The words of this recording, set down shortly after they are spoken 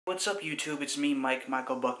What's up YouTube, it's me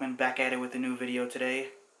Michael Buckman back at it with a new video today.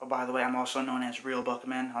 Oh, by the way, I'm also known as Real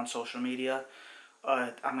Buckman on social media.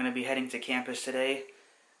 I'm going to be heading to campus today,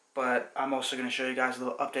 but I'm also going to show you guys a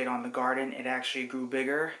little update on the garden. It actually grew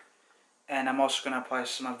bigger, and I'm also going to apply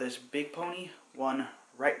some of this Big Pony one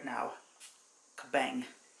right now. Kabang.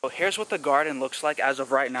 So here's what the garden looks like as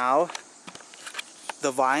of right now.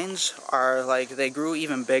 The vines are like, they grew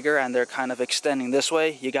even bigger and they're kind of extending this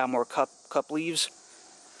way. You got more cup leaves.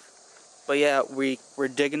 But yeah, we're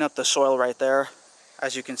digging up the soil right there,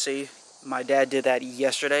 as you can see. My dad did that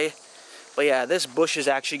yesterday. But yeah, this bush is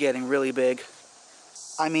actually getting really big.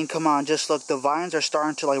 I mean, come on, just look, the vines are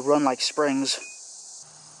starting to like run like springs.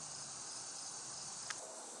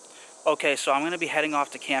 Okay, so I'm gonna be heading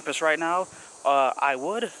off to campus right now. I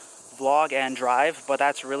would vlog and drive, but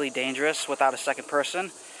that's really dangerous without a second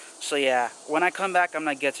person. So yeah, when I come back, I'm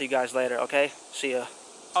gonna get to you guys later, okay? See ya.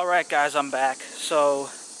 Alright guys, I'm back. So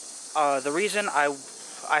the reason I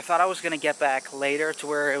thought I was going to get back later to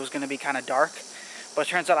where it was going to be kind of dark, but it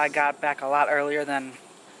turns out I got back a lot earlier than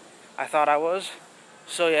I thought I was.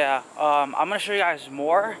 So yeah, I'm going to show you guys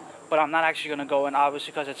more, but I'm not actually going to go in,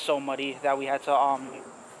 obviously, because it's so muddy that we had to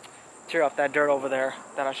tear up that dirt over there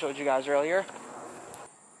that I showed you guys earlier.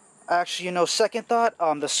 Actually, you know, second thought,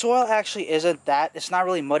 the soil actually isn't that, it's not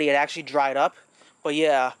really muddy, it actually dried up. But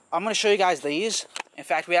yeah, I'm going to show you guys these. In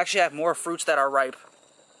fact, we actually have more fruits that are ripe.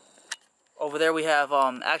 Over there we have,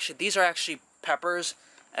 actually, these are actually peppers,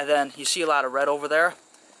 and then you see a lot of red over there.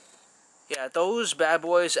 Yeah, those bad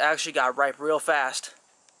boys actually got ripe real fast.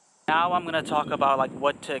 Now I'm going to talk about, like,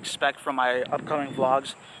 what to expect from my upcoming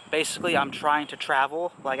vlogs. Basically, I'm trying to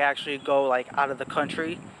travel, like, actually go, like, out of the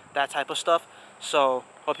country, that type of stuff. So,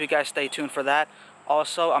 hope you guys stay tuned for that.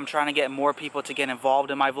 Also, I'm trying to get more people to get involved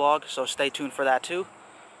in my vlog, so stay tuned for that, too.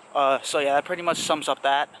 So, yeah, that pretty much sums up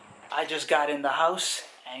that. I just got in the house.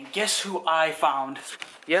 And guess who I found?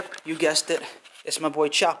 Yep, you guessed it. It's my boy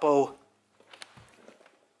Chapo.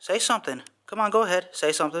 Say something. Come on, go ahead.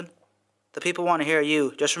 Say something. The people want to hear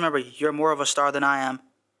you. Just remember, you're more of a star than I am.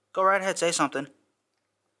 Go right ahead, say something.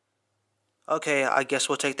 Okay, I guess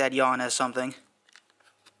we'll take that yawn as something.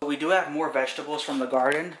 We do have more vegetables from the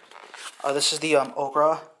garden. This is the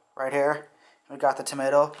okra right here. We got the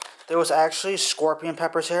tomato. There was actually scorpion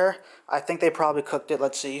peppers here. I think they probably cooked it.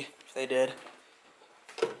 Let's see if they did.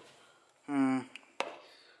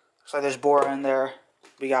 Looks like there's boar in there.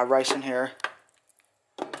 We got rice in here.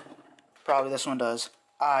 Probably this one does.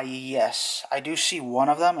 Yes. I do see one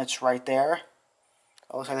of them. It's right there.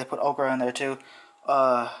 It looks like they put okra in there too.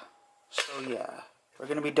 So yeah. We're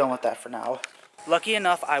going to be done with that for now. Lucky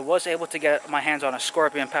enough, I was able to get my hands on a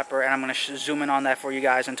scorpion pepper, and I'm going to zoom in on that for you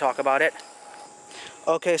guys and talk about it.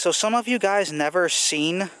 Okay, so some of you guys never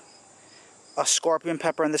seen a scorpion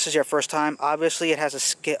pepper, and this is your first time. Obviously, it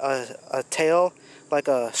has a tail like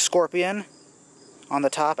a scorpion on the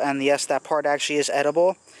top, and yes, that part actually is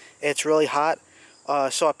edible. It's really hot.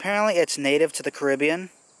 So apparently, it's native to the Caribbean.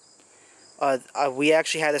 We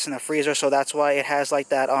actually had this in the freezer, so that's why it has like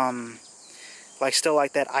that, like still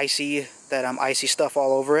like that icy stuff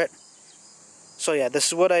all over it. So yeah, this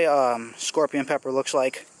is what a scorpion pepper looks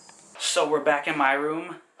like. So we're back in my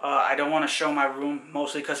room. I don't want to show my room,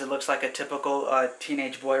 mostly because it looks like a typical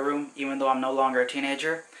teenage boy room, even though I'm no longer a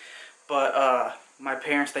teenager. But my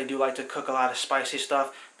parents, they do like to cook a lot of spicy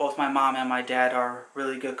stuff. Both my mom and my dad are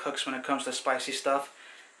really good cooks when it comes to spicy stuff.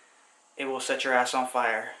 It will set your ass on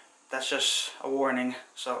fire. That's just a warning.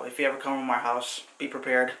 So if you ever come to my house, be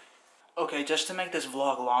prepared. Okay, just to make this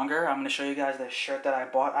vlog longer, I'm going to show you guys this shirt that I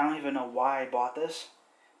bought. I don't even know why I bought this,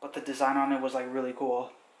 but the design on it was like really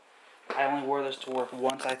cool. I only wore this to work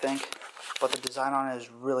once, I think, but the design on it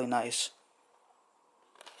is really nice.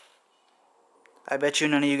 I bet you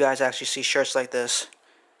none of you guys actually see shirts like this.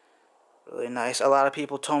 Really nice. A lot of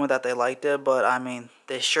people told me that they liked it, but I mean,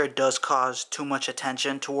 this shirt does cause too much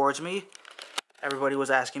attention towards me. Everybody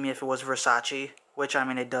was asking me if it was Versace, which, I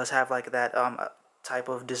mean, it does have like that type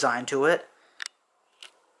of design to it.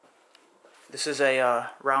 This is a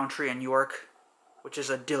Roundtree in York, which is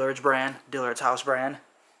a Dillard's brand, Dillard's house brand.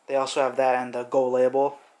 They also have that and the Go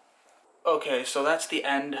label. Okay, so that's the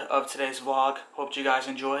end of today's vlog. Hope you guys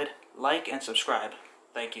enjoyed. Like and subscribe.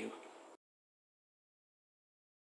 Thank you.